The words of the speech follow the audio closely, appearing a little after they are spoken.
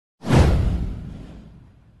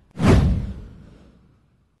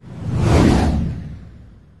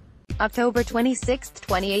October 26,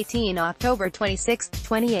 2018. October 26,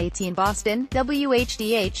 2018. Boston,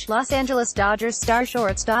 WHDH. Los Angeles Dodgers star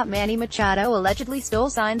shortstop Manny Machado allegedly stole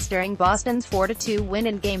signs during Boston's 4-2 win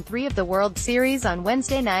in Game 3 of the World Series on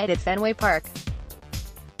Wednesday night at Fenway Park.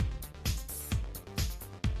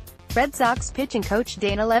 Red Sox pitching coach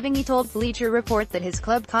Dana LeVangie told Bleacher Report that his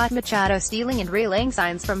club caught Machado stealing and relaying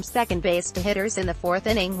signs from second base to hitters in the fourth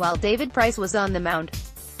inning while David Price was on the mound.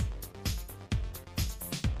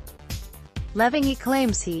 LeVangie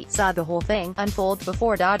claims he saw the whole thing unfold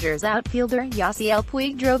before Dodgers outfielder Yasiel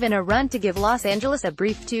Puig drove in a run to give Los Angeles a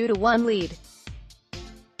brief 2-1 lead.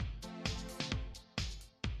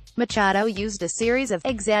 Machado used a series of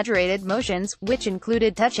exaggerated motions, which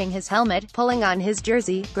included touching his helmet, pulling on his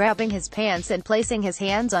jersey, grabbing his pants and placing his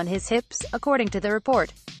hands on his hips, according to the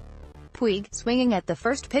report. Puig, swinging at the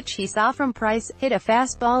first pitch he saw from Price, hit a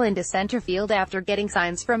fastball into center field after getting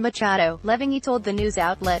signs from Machado, LeVangie told the news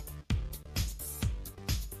outlet.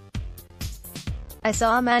 "I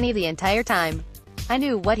saw Manny the entire time. I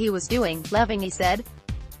knew what he was doing," LeVangie said.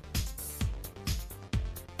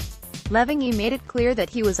 LeVangie made it clear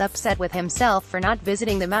that he was upset with himself for not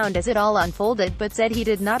visiting the mound as it all unfolded, but said he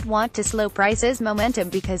did not want to slow Price's momentum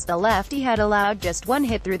because the lefty had allowed just one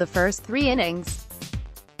hit through the first 3 innings.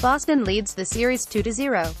 Boston leads the series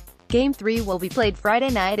 2-0. Game 3 will be played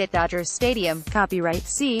Friday night at Dodgers Stadium. Copyright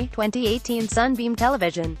C. 2018 Sunbeam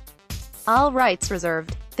Television. All rights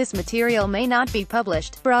reserved. This material may not be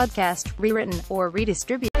published, broadcast, rewritten, or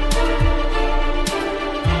redistributed.